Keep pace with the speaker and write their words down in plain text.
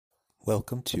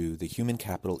Welcome to the Human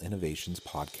Capital Innovations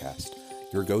Podcast,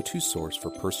 your go-to source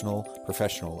for personal,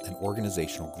 professional, and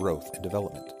organizational growth and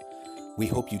development. We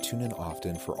hope you tune in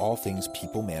often for all things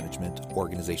people management,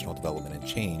 organizational development and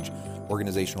change,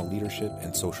 organizational leadership,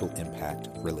 and social impact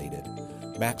related.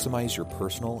 Maximize your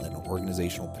personal and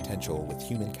organizational potential with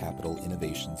Human Capital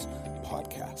Innovations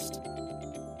Podcast.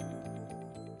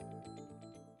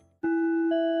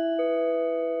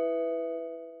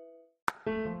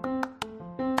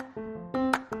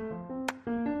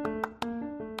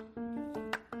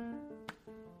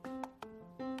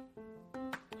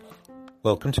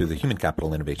 Welcome to the Human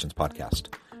Capital Innovations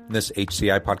Podcast. In this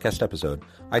HCI podcast episode,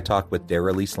 I talk with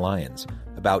Daralyse Lyons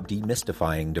about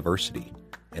demystifying diversity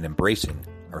and embracing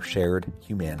our shared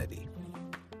humanity.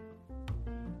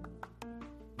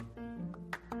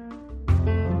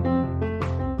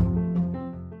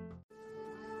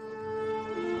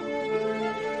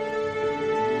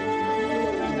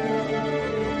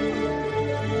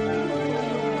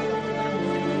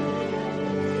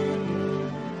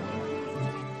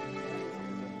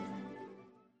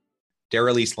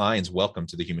 Daralyse Lyons, welcome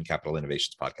to the Human Capital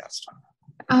Innovations Podcast.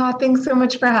 Thanks so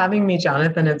much for having me,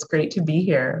 Jonathan. It's great to be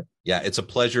here. Yeah, it's a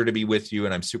pleasure to be with you,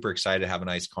 and I'm super excited to have a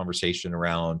nice conversation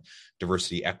around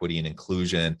diversity, equity, and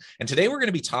inclusion. And today we're going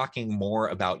to be talking more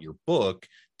about your book,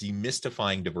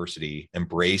 Demystifying Diversity,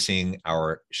 Embracing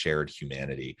Our Shared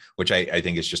Humanity, which I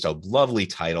think is just a lovely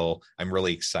title. I'm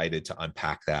really excited to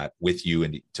unpack that with you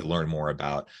and to learn more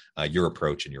about your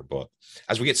approach in your book.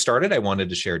 As we get started, I wanted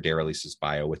to share Daralyse's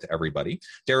bio with everybody.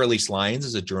 Daralyse Lyons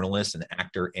is a journalist, an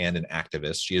actor, and an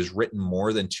activist. She has written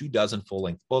more than 24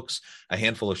 full-length books, a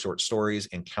handful of short stories,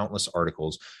 and countless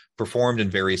articles, performed in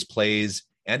various plays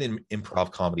and in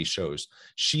improv comedy shows.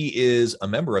 She is a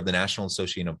member of the National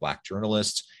Association of Black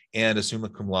Journalists and a summa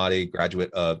cum laude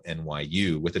graduate of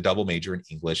NYU with a double major in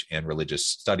English and religious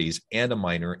studies and a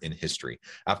minor in history.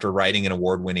 After writing an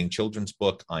award-winning children's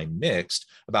book, I'm Mixed,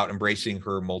 about embracing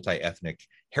her multi-ethnic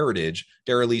heritage,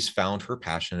 Daralyse found her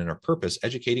passion and her purpose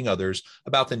educating others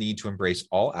about the need to embrace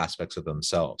all aspects of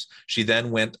themselves. She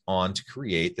then went on to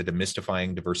create the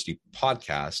Demystifying Diversity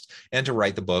podcast and to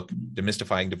write the book,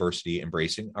 Demystifying Diversity,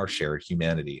 Embracing Our Shared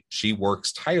Humanity. She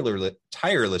works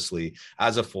tirelessly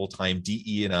as a full-time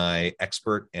DE&I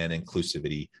expert and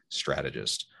inclusivity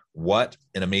strategist. What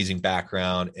an amazing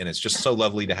background. And it's just so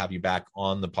lovely to have you back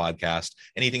on the podcast.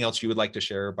 Anything else you would like to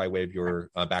share by way of your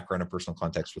background and personal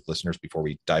context with listeners before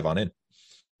we dive on in?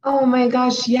 Oh my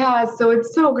gosh, yeah. So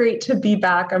it's so great to be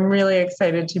back. I'm really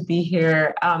excited to be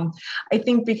here. I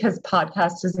think because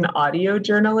podcast is an audio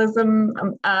journalism,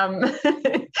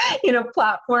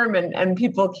 platform and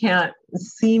people can't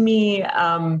see me.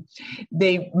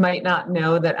 They might not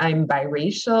know that I'm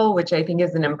biracial, which I think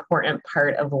is an important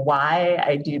part of why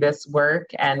I do this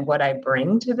work and what I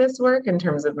bring to this work in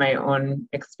terms of my own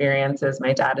experiences.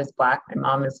 My dad is Black, my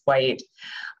mom is white.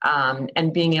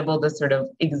 And being able to sort of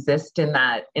exist in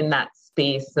that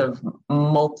space of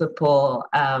multiple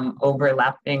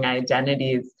overlapping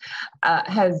identities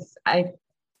has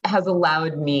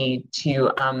allowed me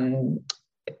to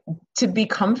be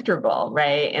comfortable,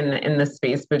 right, in the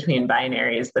space between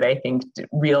binaries that I think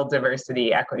real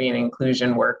diversity, equity, and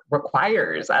inclusion work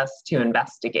requires us to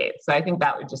investigate. So I think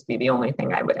that would just be the only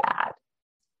thing I would add.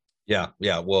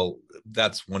 Yeah. Well,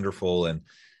 that's wonderful. And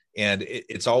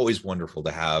it's always wonderful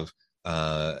to have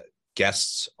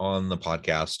guests on the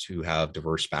podcast who have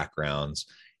diverse backgrounds.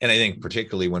 And I think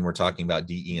particularly when we're talking about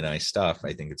DE&I stuff,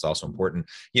 I think it's also important.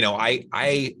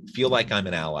 I feel like I'm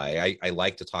an ally. I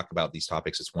like to talk about these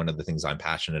topics. It's one of the things I'm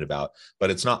passionate about, but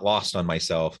it's not lost on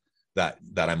myself that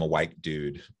I'm a white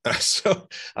dude. So,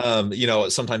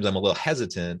 sometimes I'm a little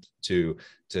hesitant to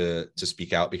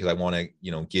speak out because I want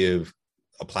to, give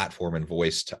a platform and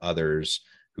voice to others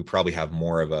who probably have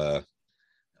more of a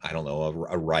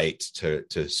right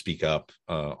to speak up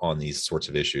on these sorts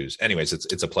of issues. Anyways,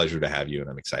 it's a pleasure to have you, and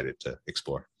I'm excited to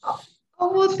explore. Oh,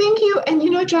 well, thank you.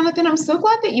 And, Jonathan, I'm so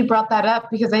glad that you brought that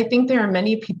up because I think there are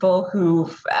many people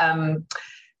who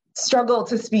struggle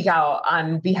to speak out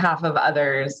on behalf of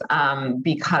others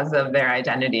because of their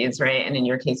identities, right? And in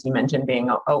your case, you mentioned being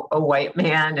a white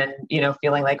man and,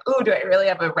 feeling like, oh, do I really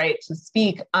have a right to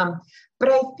speak?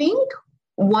 But I think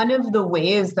one of the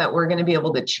ways that we're going to be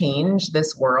able to change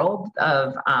this world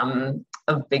of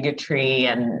bigotry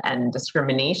and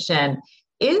discrimination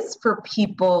is for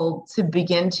people to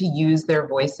begin to use their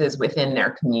voices within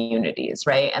their communities,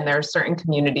 right? And there are certain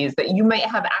communities that you might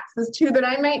have access to that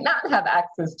I might not have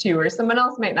access to, or someone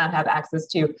else might not have access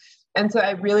to. And so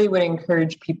I really would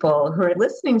encourage people who are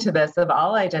listening to this of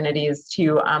all identities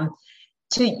to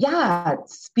to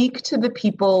speak to the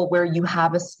people where you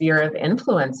have a sphere of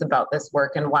influence about this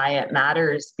work and why it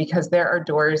matters, because there are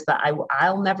doors that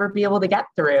I'll never be able to get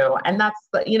through. And that's,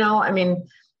 I mean,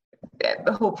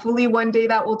 hopefully one day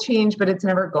that will change, but it's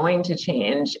never going to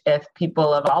change if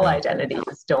people of all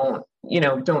identities don't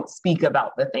speak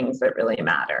about the things that really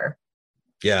matter.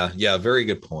 Yeah, very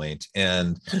good point.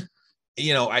 And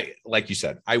I, like you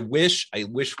said, I wish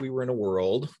we were in a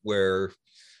world where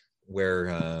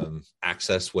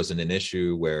access wasn't an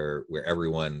issue, where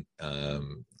everyone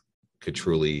could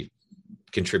truly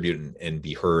contribute and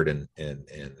be heard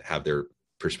and have their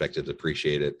perspectives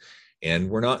appreciated.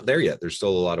 And we're not there yet. There's still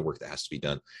a lot of work that has to be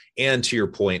done. And to your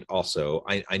point, also,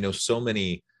 I know so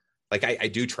many, like I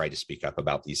do try to speak up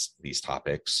about these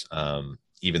topics,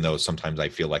 even though sometimes I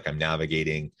feel like I'm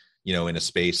navigating, in a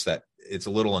space that it's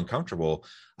a little uncomfortable,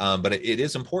 but it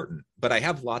is important. But I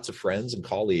have lots of friends and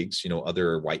colleagues,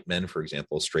 other white men, for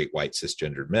example, straight white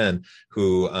cisgendered men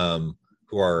who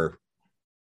are,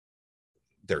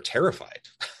 they're terrified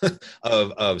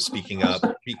of speaking up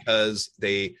because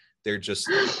they're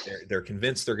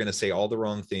convinced they're going to say all the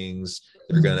wrong things.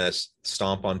 They're going to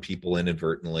stomp on people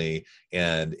inadvertently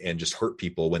and just hurt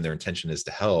people when their intention is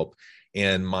to help.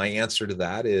 And my answer to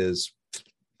that is,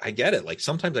 I get it. Like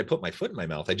sometimes I put my foot in my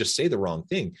mouth. I just say the wrong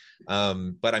thing.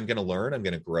 But I'm going to learn, I'm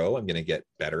going to grow, I'm going to get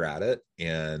better at it.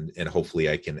 And hopefully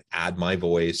I can add my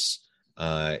voice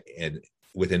and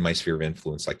within my sphere of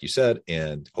influence, like you said,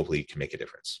 and hopefully can make a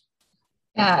difference.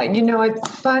 Yeah, it's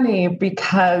funny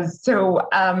because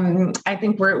I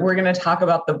think we're going to talk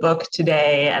about the book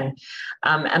today and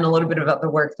a little bit about the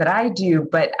work that I do,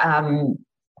 but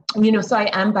so I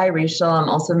am biracial. I'm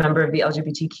also a member of the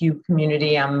LGBTQ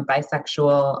community. I'm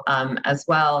bisexual as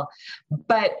well,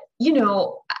 but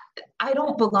I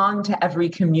don't belong to every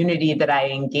community that I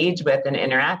engage with and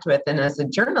interact with. And as a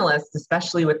journalist,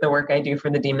 especially with the work I do for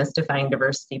the Demystifying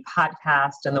Diversity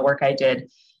podcast and the work I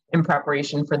did in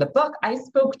preparation for the book, I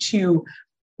spoke to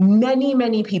many,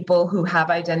 many people who have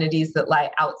identities that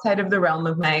lie outside of the realm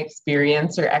of my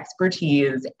experience or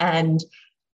expertise. And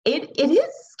it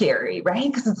is scary,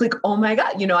 right? Because it's like, oh my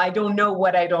God, I don't know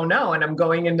what I don't know. And I'm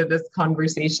going into this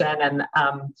conversation and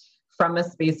from a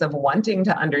space of wanting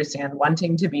to understand,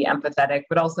 wanting to be empathetic,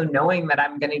 but also knowing that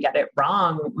I'm going to get it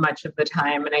wrong much of the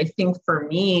time. And I think for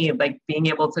me, like being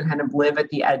able to kind of live at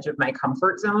the edge of my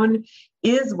comfort zone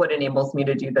is what enables me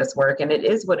to do this work. And it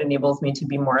is what enables me to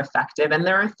be more effective. And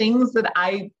there are things that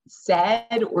I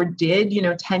said or did,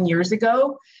 10 years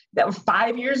ago, that were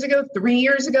 5 years ago, 3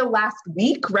 years ago, last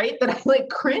week, right? That I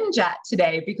cringe at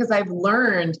today because I've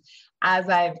learned as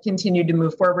I've continued to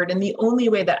move forward. And the only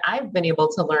way that I've been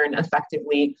able to learn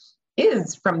effectively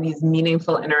is from these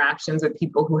meaningful interactions with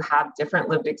people who have different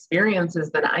lived experiences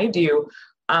than I do.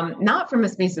 Not from a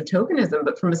space of tokenism,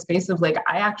 but from a space of I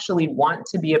actually want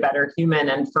to be a better human.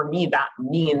 And for me, that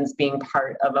means being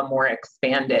part of a more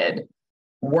expanded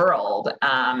world.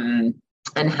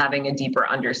 And having a deeper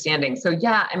understanding. So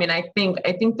yeah, I mean, I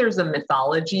think there's a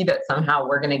mythology that somehow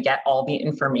we're going to get all the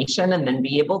information and then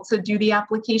be able to do the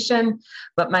application.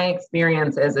 But my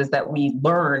experience is that we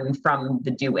learn from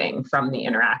the doing, from the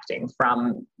interacting,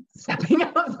 from stepping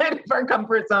outside of our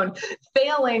comfort zone,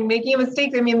 failing, making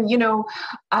mistakes. I mean,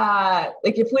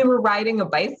 if we were riding a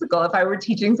bicycle, if I were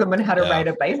teaching someone how to ride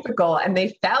a bicycle and they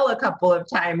fell a couple of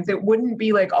times, it wouldn't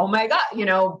be like, oh my God,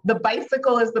 the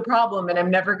bicycle is the problem and I'm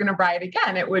never going to ride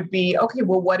again. It would be, okay,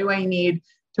 well, what do I need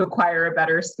to acquire a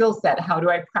better skill set? How do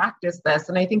I practice this?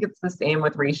 And I think it's the same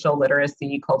with racial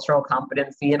literacy, cultural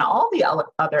competency, and all the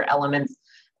other elements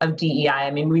of DEI.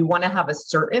 I mean, we want to have a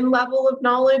certain level of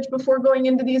knowledge before going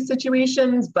into these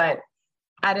situations, but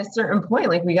at a certain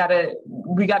point, we gotta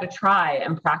try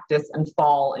and practice and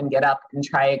fall and get up and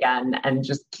try again and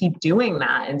just keep doing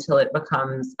that until it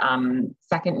becomes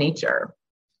second nature.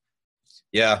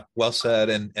 Yeah, well said.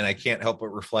 And I can't help but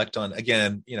reflect on,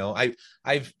 again,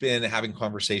 I've been having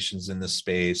conversations in this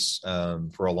space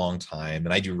for a long time,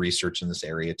 and I do research in this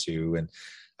area too. And,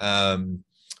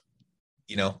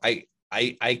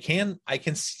 I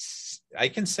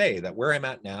can say that where I'm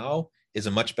at now is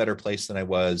a much better place than I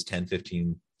was 10,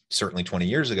 15, certainly 20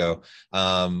 years ago.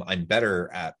 I'm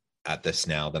better at this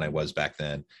now than I was back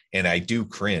then. And I do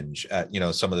cringe at,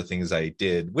 some of the things I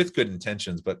did with good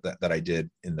intentions, but that I did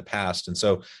in the past. And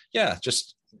so, yeah,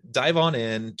 just dive on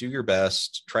in, do your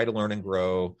best, try to learn and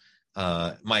grow.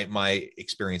 My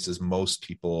experience is most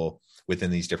people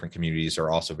within these different communities are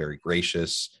also very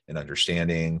gracious and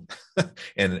understanding.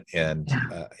 and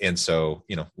so,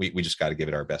 we just got to give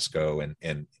it our best go,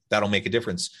 and that'll make a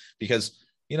difference because,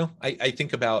 I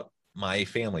think about my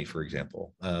family, for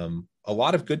example. A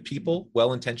lot of good people,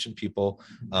 well-intentioned people,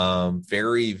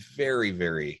 very, very,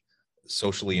 very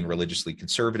socially and religiously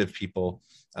conservative people,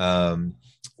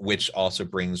 which also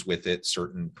brings with it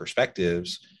certain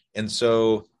perspectives. And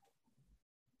so,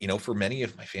 for many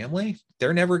of my family,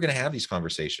 they're never going to have these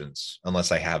conversations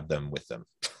unless I have them with them,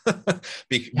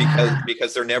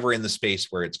 because they're never in the space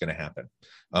where it's going to happen,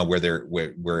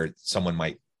 where someone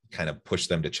might kind of push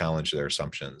them to challenge their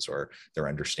assumptions or their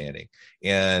understanding.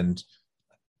 And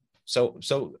so,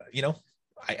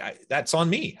 I that's on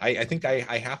me. I think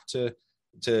I have to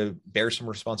bear some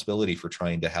responsibility for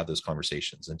trying to have those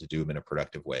conversations and to do them in a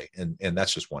productive way. And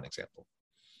that's just one example.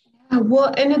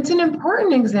 Well, and it's an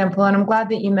important example, and I'm glad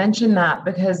that you mentioned that,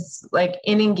 because like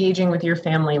in engaging with your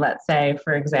family, let's say,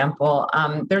 for example,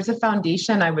 there's a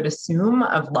foundation, I would assume,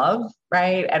 of love,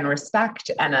 right? And respect,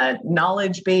 and a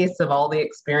knowledge base of all the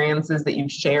experiences that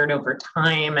you've shared over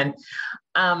time.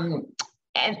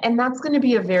 And that's going to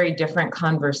be a very different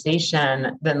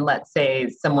conversation than, let's say,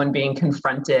 someone being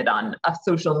confronted on a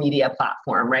social media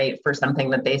platform, right, for something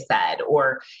that they said,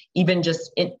 or even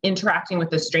just interacting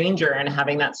with a stranger and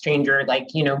having that stranger,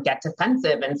 get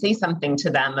defensive and say something to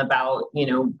them about,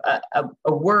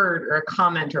 a word or a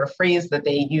comment or a phrase that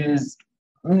they used,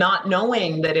 not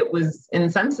knowing that it was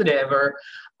insensitive or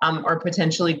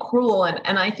potentially cruel.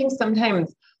 And I think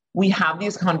sometimes we have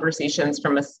these conversations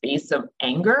from a space of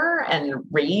anger and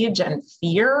rage and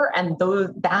fear, and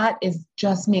that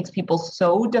just makes people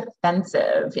so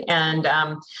defensive. And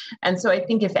so I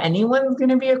think if anyone's going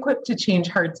to be equipped to change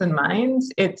hearts and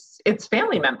minds, it's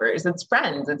family members, it's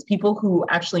friends, it's people who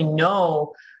actually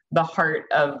know the heart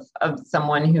of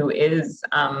someone who is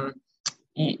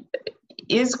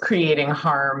creating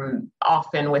harm,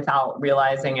 often without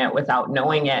realizing it, without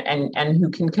knowing it, and who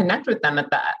can connect with them at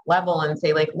that level and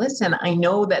say, listen, I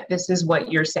know that this is what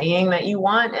you're saying that you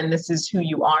want, and this is who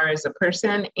you are as a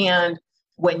person. And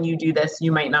when you do this,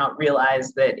 you might not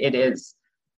realize that it is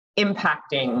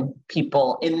impacting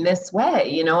people in this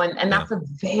way, and that's a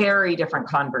very different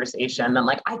conversation than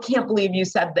I can't believe you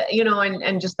said that,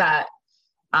 and just that,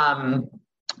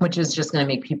 which is just going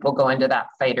to make people go into that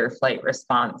fight or flight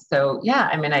response. So yeah,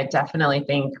 I definitely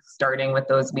think starting with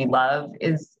those we love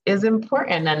is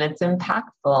important, and it's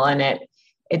impactful, and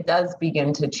it does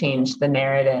begin to change the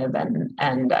narrative.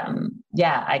 And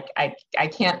I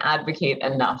can't advocate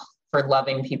enough for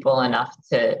loving people enough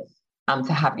to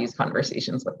have these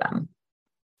conversations with them.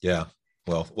 Yeah.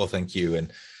 Well, thank you.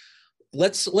 And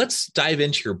let's dive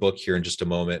into your book here in just a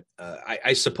moment.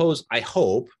 I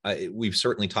hope we've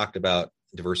certainly talked about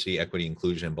diversity, equity,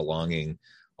 inclusion, and belonging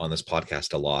on this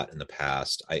podcast a lot in the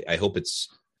past. I hope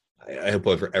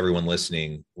everyone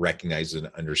listening recognizes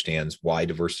and understands why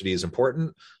diversity is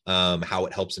important, how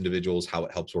it helps individuals, how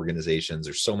it helps organizations.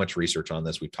 There's so much research on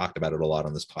this. We've talked about it a lot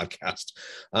on this podcast.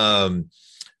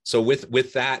 So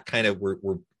with that kind of,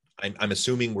 I'm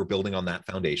assuming we're building on that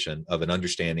foundation of an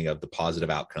understanding of the positive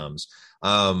outcomes.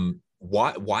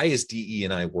 Why is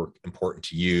DE&I work important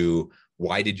to you?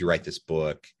 Why did you write this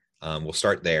book? We'll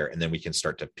start there, and then we can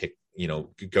start to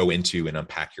go into and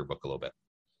unpack your book a little bit.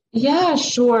 Yeah,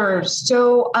 sure.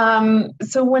 So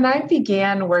when I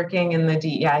began working in the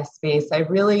DEI space, I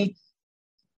really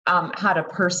had a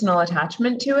personal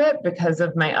attachment to it because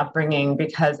of my upbringing,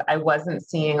 because I wasn't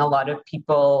seeing a lot of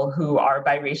people who are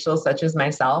biracial, such as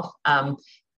myself,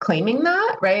 claiming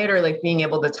that, right? Or being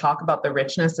able to talk about the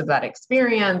richness of that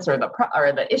experience, or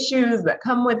the issues that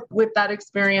come with that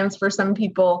experience for some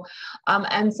people.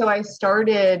 And so I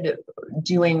started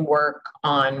doing work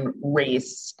on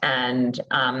race and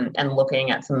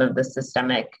looking at some of the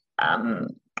systemic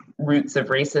roots of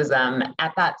racism.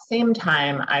 At that same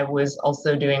time, I was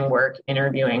also doing work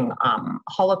interviewing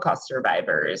Holocaust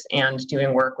survivors and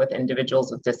doing work with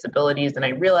individuals with disabilities. And I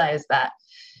realized that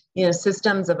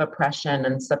systems of oppression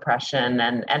and suppression.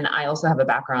 And I also have a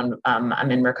background,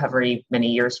 I'm in recovery many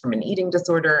years from an eating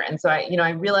disorder. And so I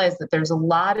realized that there's a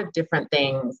lot of different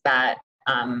things that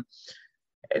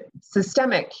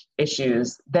systemic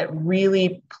issues that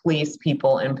really place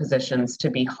people in positions to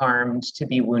be harmed, to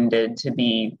be wounded, to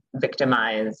be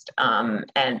victimized.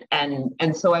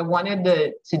 And so I wanted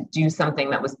to do something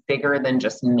that was bigger than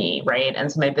just me, right? And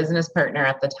so my business partner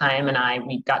at the time and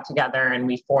we got together and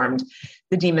we formed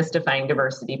the Demystifying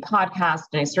Diversity podcast.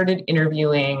 And I started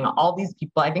interviewing all these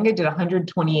people. I think I did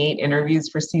 128 interviews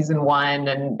for season 1,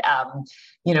 and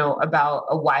about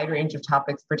a wide range of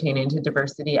topics pertaining to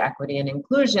diversity, equity, and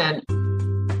inclusion.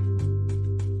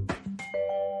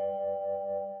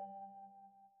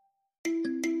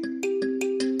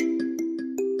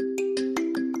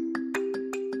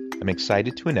 I'm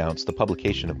excited to announce the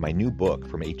publication of my new book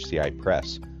from HCI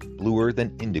Press, Bluer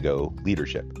Than Indigo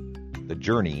Leadership, the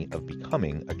journey of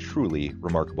becoming a truly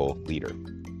remarkable leader.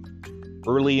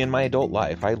 Early in my adult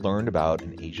life, I learned about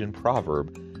an Asian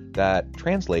proverb that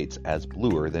translates as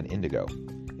bluer than indigo.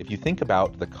 If you think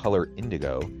about the color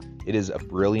indigo, it is a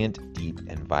brilliant, deep,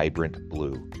 and vibrant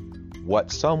blue,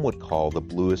 what some would call the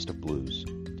bluest of blues.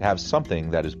 To have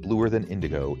something that is bluer than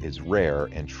indigo is rare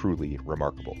and truly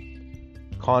remarkable.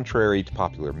 Contrary to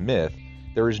popular myth,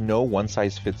 there is no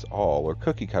one-size-fits-all or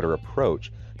cookie-cutter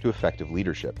approach to effective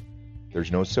leadership. There's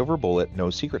no silver bullet, no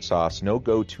secret sauce, no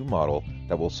go-to model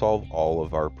that will solve all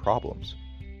of our problems.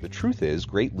 The truth is,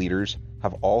 great leaders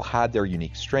have all had their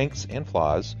unique strengths and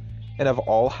flaws, and have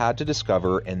all had to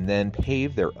discover and then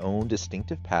pave their own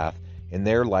distinctive path in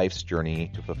their life's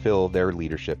journey to fulfill their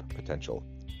leadership potential.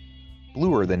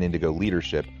 Bluer Than Indigo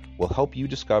Leadership will help you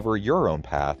discover your own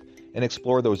path and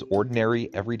explore those ordinary,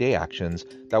 everyday actions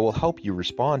that will help you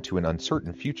respond to an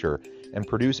uncertain future and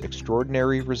produce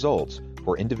extraordinary results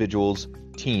for individuals,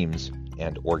 teams,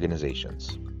 and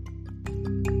organizations.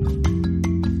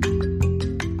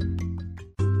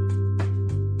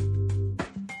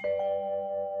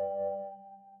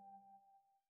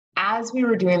 As we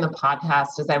were doing the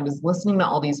podcast, as I was listening to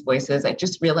all these voices, I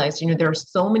just realized, there are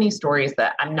so many stories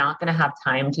that I'm not going to have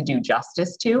time to do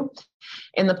justice to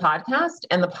in the podcast.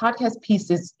 And the podcast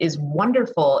piece is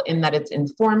wonderful in that it's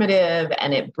informative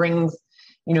and it brings,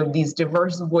 these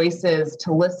diverse voices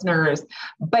to listeners,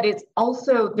 but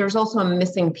there's also a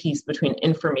missing piece between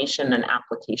information and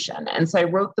application. And so I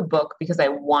wrote the book because I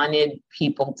wanted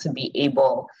people to be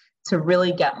able to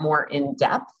really get more in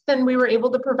depth than we were able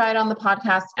to provide on the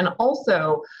podcast. And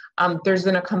also, there's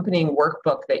an accompanying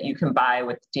workbook that you can buy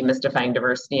with Demystifying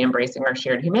Diversity, Embracing Our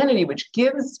Shared Humanity, which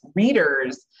gives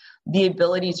readers the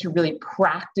ability to really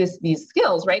practice these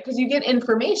skills, right? Because you get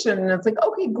information and it's like,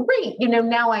 okay, great.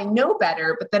 Now I know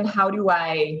better, but then how do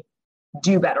I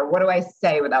do better? What do I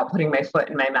say without putting my foot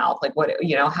in my mouth? Like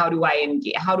how do I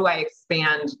engage? How do I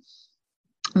expand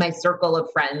my circle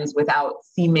of friends without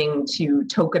seeming to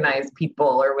tokenize people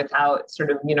or without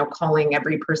sort of, calling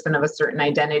every person of a certain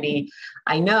identity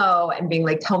I know and being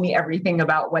like, tell me everything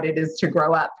about what it is to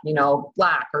grow up,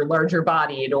 Black or larger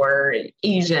bodied or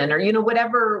Asian or,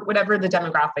 whatever the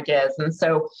demographic is. And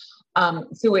so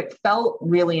it felt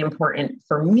really important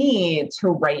for me to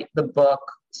write the book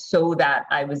so that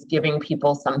I was giving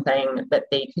people something that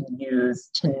they could use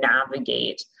to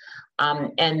navigate.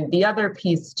 And the other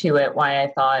piece to it, why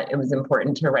I thought it was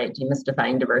important to write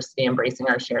Demystifying Diversity, Embracing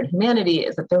Our Shared Humanity,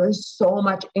 is that there is so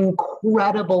much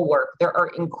incredible work. There are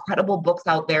incredible books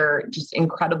out there, just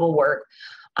incredible work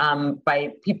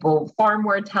by people far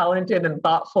more talented and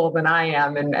thoughtful than I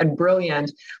am and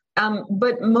brilliant.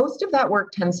 But most of that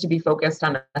work tends to be focused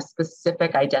on a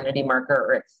specific identity marker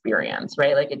or experience,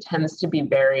 right? Like it tends to be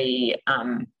very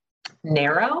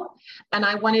narrow. And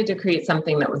I wanted to create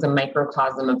something that was a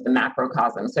microcosm of the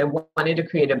macrocosm. So I wanted to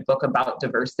create a book about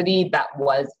diversity that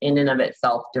was in and of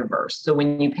itself diverse. So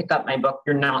when you pick up my book,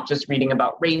 you're not just reading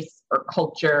about race or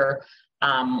culture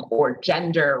or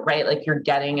gender, right? Like you're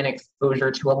getting an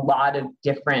exposure to a lot of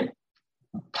different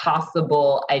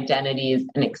possible identities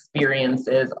and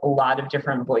experiences, a lot of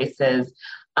different voices.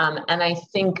 And I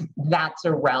think that's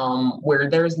a realm where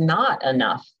there's not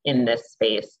enough in this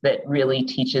space that really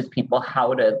teaches people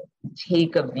how to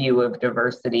take a view of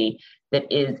diversity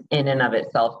that is in and of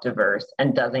itself diverse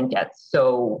and doesn't get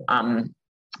so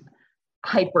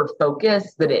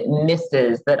hyper-focused that it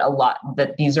misses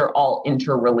that these are all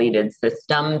interrelated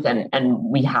systems and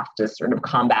we have to sort of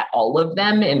combat all of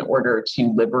them in order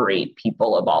to liberate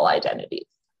people of all identities.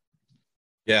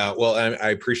 Yeah, well, I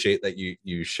appreciate that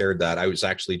you shared that. I was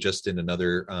actually just in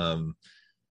another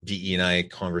DE&I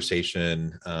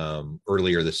conversation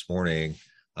earlier this morning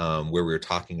where we were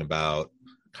talking about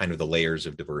kind of the layers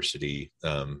of diversity.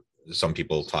 Some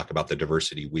people talk about the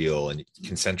diversity wheel and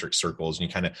concentric circles, and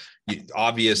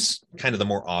the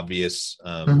more obvious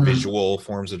visual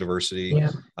forms of diversity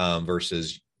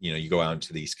versus, you go out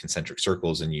into these concentric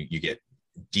circles and you get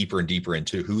deeper and deeper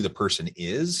into who the person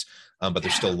is. But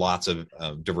there's still lots of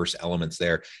diverse elements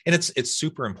there. And it's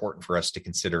super important for us to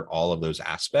consider all of those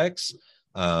aspects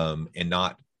and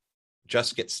not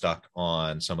just get stuck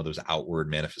on some of those outward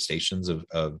manifestations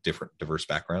of different diverse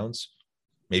backgrounds.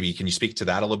 Maybe can you speak to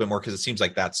that a little bit more? Because it seems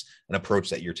like that's an approach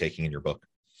that you're taking in your book.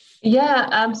 Yeah,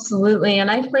 absolutely. And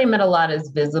I frame it a lot as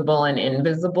visible and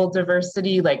invisible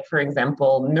diversity. Like, for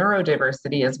example,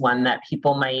 neurodiversity is one that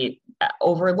people might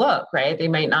overlook, right? They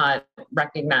might not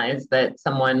recognize that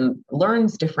someone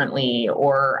learns differently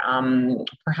or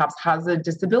perhaps has a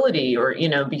disability, or,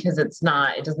 because it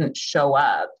doesn't show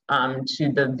up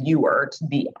to the viewer,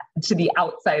 to the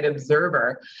outside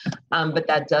observer. But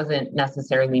that doesn't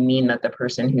necessarily mean that the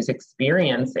person who's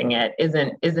experiencing it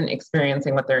isn't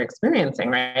experiencing what they're experiencing,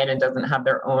 right? And doesn't have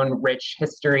their own rich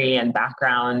history and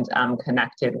background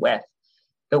connected with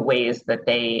the ways that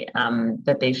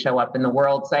they show up in the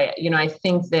world. So I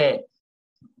think that,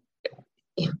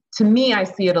 to me, I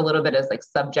see it a little bit as like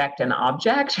subject and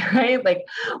object, right? Like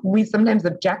we sometimes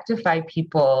objectify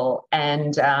people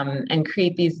and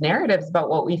create these narratives about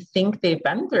what we think they've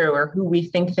been through or who we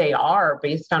think they are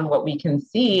based on what we can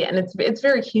see. And it's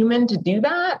very human to do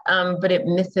that, but it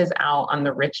misses out on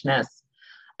the richness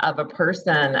of a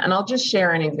person. And I'll just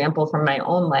share an example from my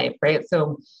own life, right?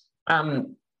 So,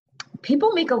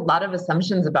 people make a lot of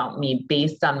assumptions about me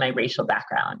based on my racial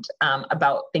background,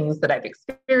 about things that I've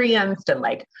experienced and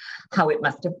like how it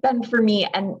must have been for me.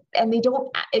 And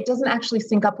it doesn't actually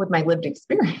sync up with my lived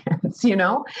experience,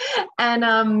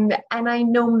 And I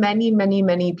know many, many,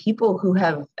 many people who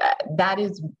have, that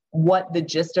is what the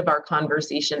gist of our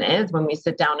conversation is. When we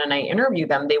sit down and I interview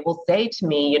them, they will say to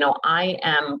me, I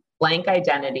am blank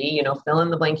identity, fill in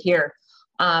the blank here.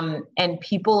 And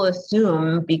people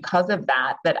assume because of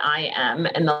that I am,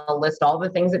 and they'll list all the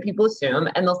things that people assume,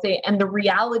 and they'll say, and the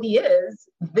reality is,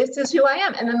 this is who I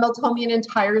am. And then they'll tell me an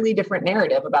entirely different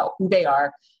narrative about who they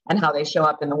are and how they show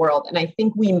up in the world. And I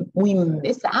think we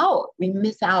miss out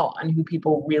on who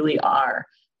people really are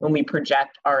when we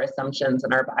project our assumptions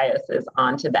and our biases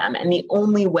onto them. And the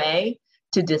only way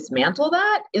to dismantle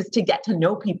that is to get to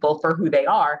know people for who they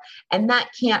are. And that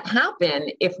can't happen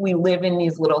if we live in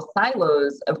these little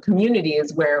silos of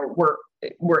communities where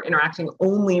we're interacting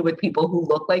only with people who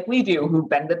look like we do, who've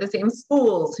been to the same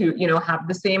schools, who, have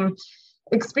the same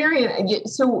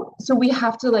experience. So we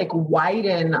have to like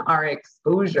widen our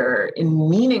exposure in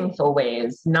meaningful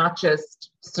ways, not just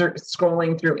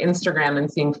scrolling through Instagram and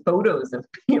seeing photos of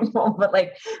people, but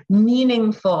like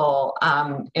meaningful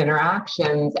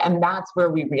interactions. And that's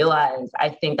where we realize, I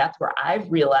think that's where I've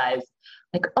realized,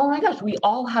 like, oh my gosh, we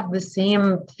all have the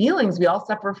same feelings. We all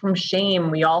suffer from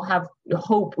shame. We all have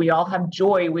hope. We all have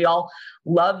joy. We all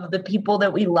love the people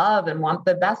that we love and want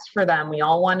the best for them. We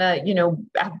all want to,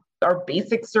 have our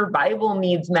basic survival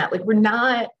needs met. Like we're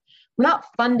not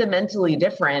fundamentally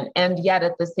different. And yet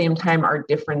at the same time, our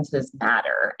differences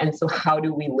matter. And so how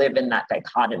do we live in that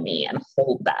dichotomy and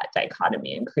hold that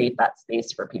dichotomy and create that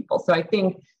space for people? So I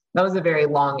think that was a very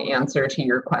long answer to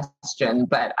your question,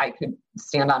 but I could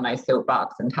stand on my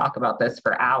soapbox and talk about this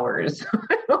for hours.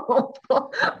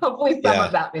 Hopefully some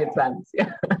of that made sense.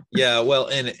 Yeah. Yeah. Well,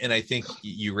 and I think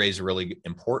you raise a really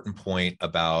important point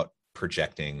about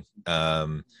projecting.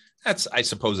 I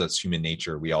suppose that's human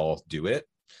nature. We all do it,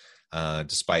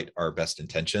 despite our best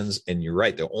intentions. And you're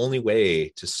right. The only way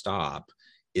to stop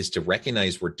is to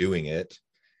recognize we're doing it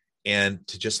and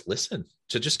to just listen,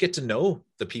 to just get to know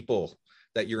the people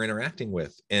that you're interacting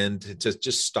with, and to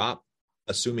just stop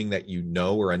assuming that you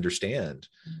know or understand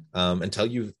until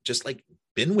you've just like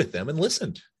been with them and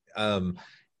listened.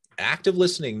 Active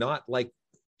listening, not like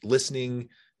listening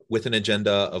with an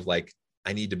agenda of like,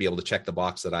 I need to be able to check the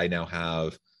box that I now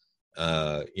have,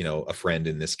 a friend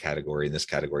in this category, in this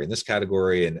category, in this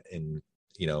category. And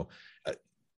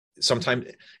sometimes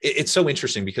it's so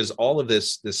interesting because all of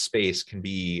this space can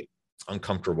be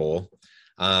uncomfortable.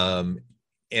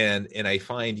 And I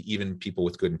find even people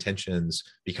with good intentions,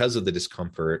 because of the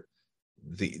discomfort,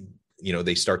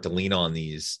 they start to lean on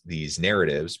these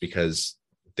narratives because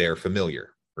they're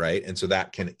familiar. Right. And so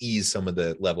that can ease some of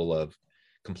the level of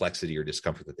complexity or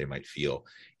discomfort that they might feel.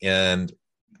 And,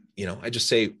 I just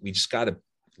say, we just got to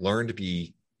learn to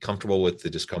be comfortable with the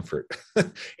discomfort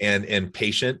and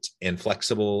patient and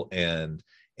flexible and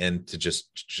to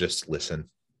just listen.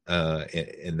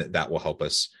 And that will help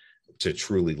us to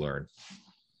truly learn.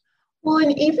 Well,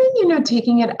 and even,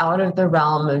 taking it out of the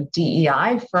realm of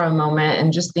DEI for a moment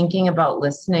and just thinking about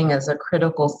listening as a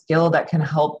critical skill that can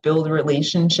help build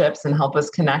relationships and help us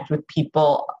connect with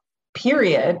people,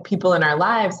 people in our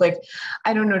lives. Like,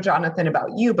 I don't know, Jonathan,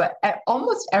 about you, but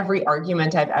almost every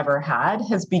argument I've ever had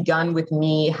has begun with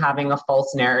me having a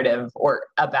false narrative or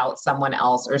about someone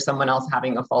else, or someone else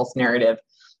having a false narrative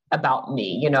about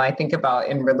me. I think about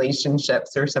in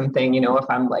relationships or something, if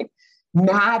I'm like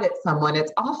mad at someone,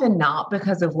 it's often not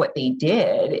because of what they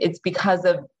did. It's because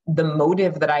of the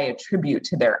motive that I attribute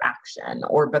to their action,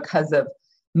 or because of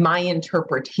my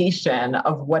interpretation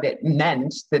of what it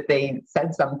meant that they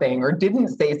said something or didn't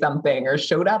say something or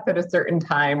showed up at a certain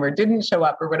time or didn't show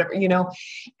up or whatever,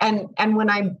 and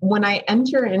when I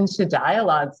enter into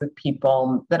dialogues with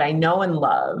people that I know and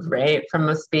love, right, from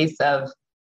a space of,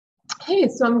 hey,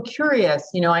 so I'm curious,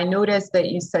 I noticed that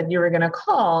you said you were going to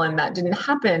call and that didn't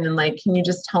happen. And like, can you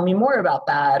just tell me more about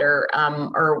that? Or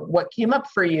what came up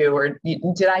for you? Or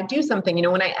did I do something?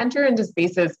 When I enter into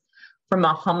spaces from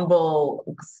a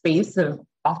humble space of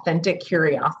authentic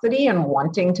curiosity and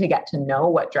wanting to get to know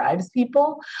what drives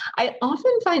people, I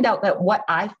often find out that what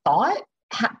I thought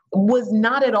was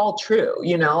not at all true,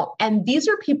 and these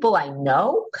are people I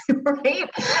know, right?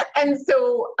 And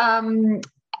so,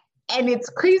 and it's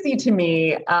crazy to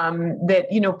me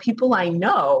that, people I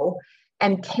know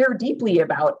and care deeply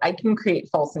about, I can create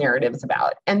false narratives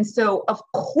about. And so, of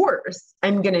course,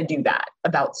 I'm going to do that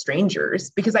about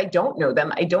strangers because I don't know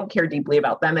them. I don't care deeply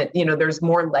about them. There's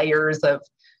more layers of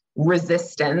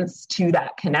resistance to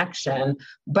that connection.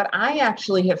 But I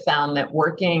actually have found that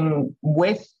working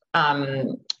with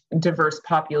diverse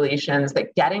populations,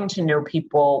 that getting to know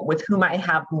people with whom I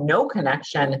have no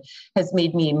connection has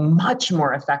made me much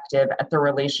more effective at the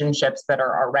relationships that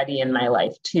are already in my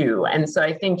life too. And so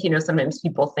I think, sometimes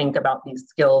people think about these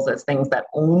skills as things that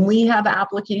only have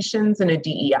applications in a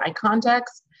DEI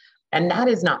context. And that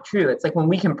is not true. It's like when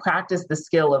we can practice the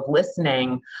skill of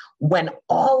listening when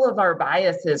all of our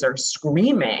biases are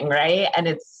screaming, right? And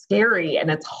it's scary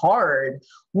and it's hard.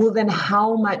 Well, then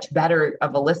how much better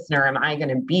of a listener am I going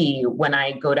to be when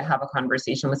I go to have a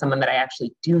conversation with someone that I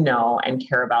actually do know and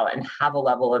care about and have a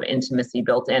level of intimacy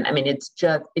built in? I mean, it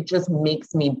just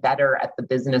makes me better at the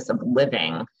business of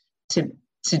living to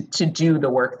do the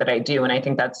work that I do. And I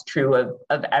think that's true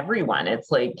of everyone. It's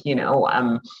like,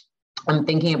 I'm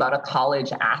thinking about a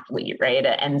college athlete, right?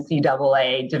 An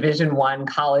NCAA Division I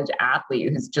college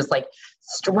athlete who's just like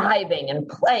striving and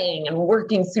playing and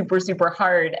working super, super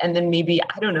hard. And then maybe,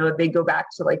 I don't know, they go back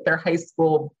to like their high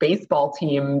school baseball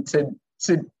team to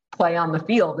play on the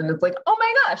field. And it's like, oh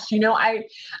my gosh,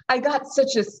 I got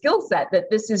such a skill set that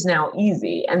this is now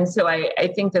easy. And so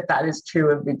I think that is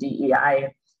true of the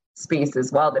DEI space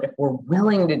as well, that if we're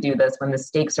willing to do this when the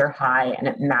stakes are high and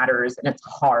it matters and it's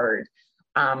hard,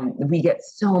 we get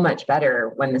so much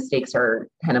better when the stakes are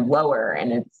kind of lower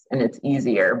and it's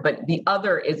easier. But the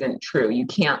other isn't true. You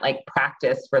can't like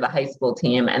practice for the high school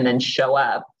team and then show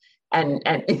up and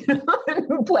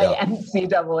play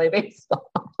NCAA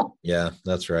baseball. Yeah,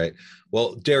 that's right.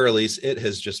 Well, Daralyse, it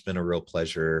has just been a real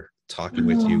pleasure talking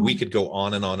with you. We could go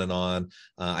on and on and on.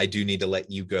 I do need to let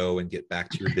you go and get back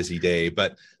to your busy day,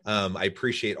 but I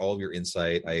appreciate all of your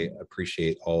insight. I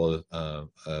appreciate all of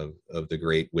the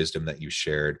great wisdom that you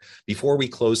shared. Before we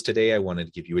close today, I wanted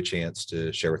to give you a chance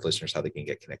to share with listeners how they can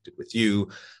get connected with you,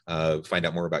 find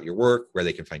out more about your work, where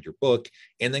they can find your book,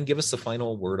 and then give us the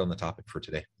final word on the topic for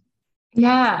today.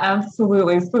 Yeah,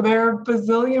 absolutely. So there are a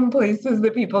bazillion places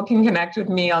that people can connect with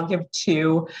me. I'll give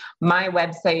two. My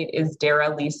website is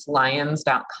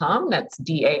daralyselyons.com. That's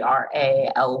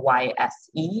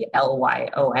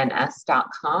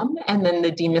DARALYSELYONS.com. And then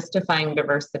the Demystifying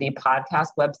Diversity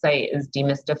podcast website is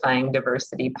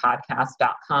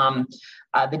demystifyingdiversitypodcast.com.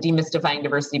 The Demystifying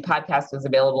Diversity podcast is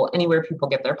available anywhere people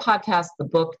get their podcasts. The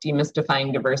book,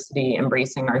 Demystifying Diversity,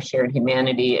 Embracing Our Shared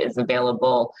Humanity, is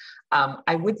available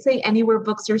I would say anywhere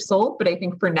books are sold, but I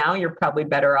think for now you're probably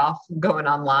better off going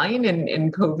online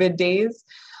in COVID days.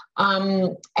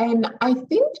 And I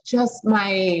think just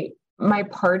my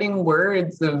parting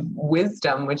words of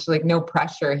wisdom, which like no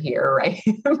pressure here, right?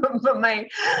 But my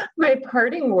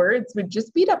parting words would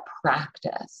just be to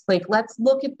practice. Like, let's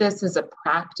look at this as a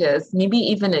practice, maybe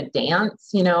even a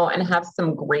dance, and have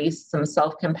some grace, some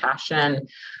self-compassion,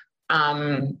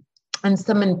 and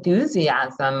some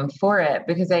enthusiasm for it,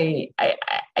 because I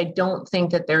don't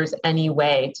think that there's any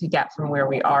way to get from where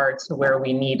we are to where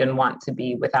we need and want to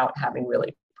be without having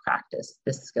really practiced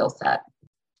this skill set.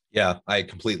 Yeah, I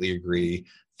completely agree.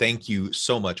 Thank you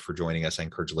so much for joining us. I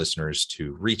encourage listeners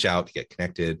to reach out, to get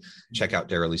connected, check out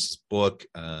Daralyse's book,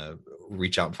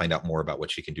 reach out and find out more about what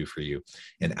she can do for you.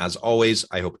 And as always,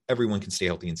 I hope everyone can stay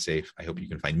healthy and safe. I hope you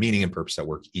can find meaning and purpose at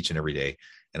work each and every day.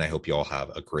 And I hope you all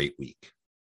have a great week.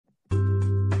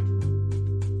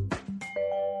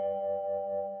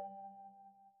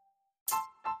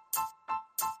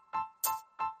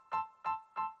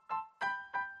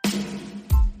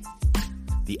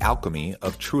 The alchemy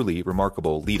of truly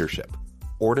remarkable leadership.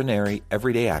 Ordinary,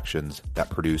 everyday actions that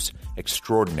produce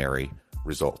extraordinary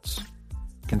results.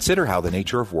 Consider how the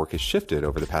nature of work has shifted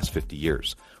over the past 50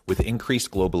 years. With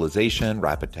increased globalization,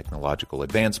 rapid technological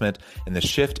advancement, and the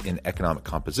shift in economic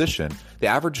composition, the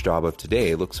average job of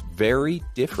today looks very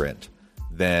different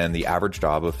than the average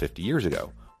job of 50 years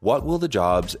ago. What will the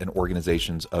jobs and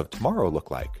organizations of tomorrow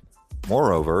look like?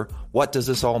 Moreover, what does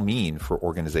this all mean for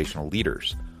organizational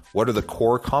leaders? What are the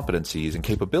core competencies and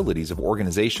capabilities of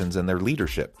organizations and their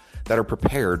leadership that are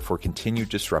prepared for continued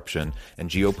disruption and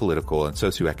geopolitical and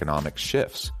socioeconomic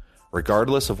shifts?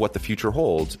 Regardless of what the future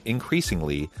holds,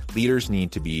 increasingly, leaders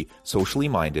need to be socially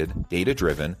minded,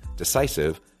 data-driven,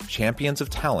 decisive, champions of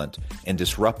talent, and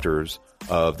disruptors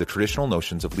of the traditional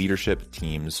notions of leadership,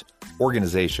 teams,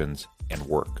 organizations, and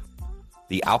work.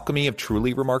 The alchemy of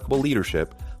truly remarkable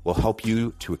leadership will help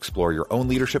you to explore your own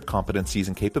leadership competencies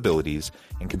and capabilities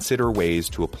and consider ways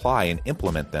to apply and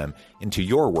implement them into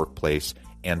your workplace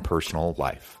and personal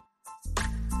life.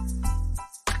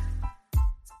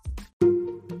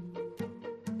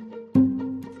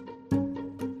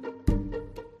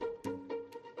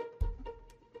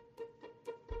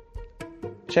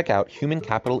 Check out Human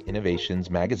Capital Innovations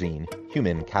magazine,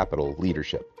 Human Capital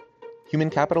Leadership. Human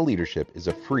Capital Leadership is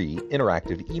a free,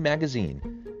 interactive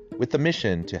e-magazine with the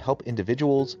mission to help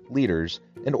individuals, leaders,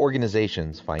 and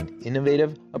organizations find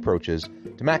innovative approaches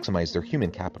to maximize their human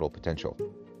capital potential.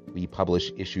 We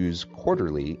publish issues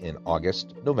quarterly in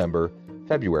August, November,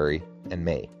 February, and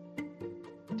May.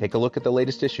 Take a look at the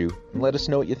latest issue and let us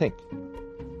know what you think.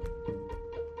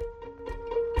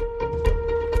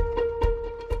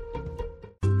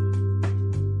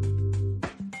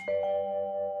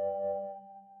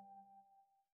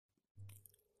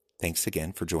 Thanks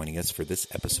again for joining us for this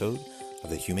episode of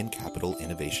the Human Capital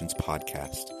Innovations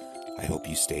Podcast. I hope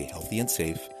you stay healthy and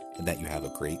safe and that you have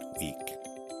a great week.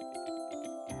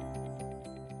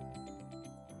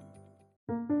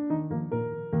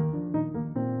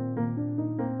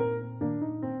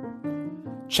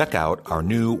 Check out our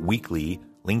new weekly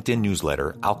LinkedIn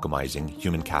newsletter, Alchemizing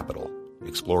Human Capital,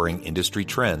 exploring industry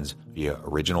trends via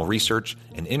original research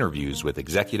and interviews with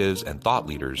executives and thought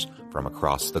leaders from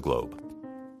across the globe.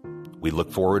 We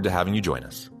look forward to having you join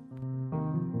us.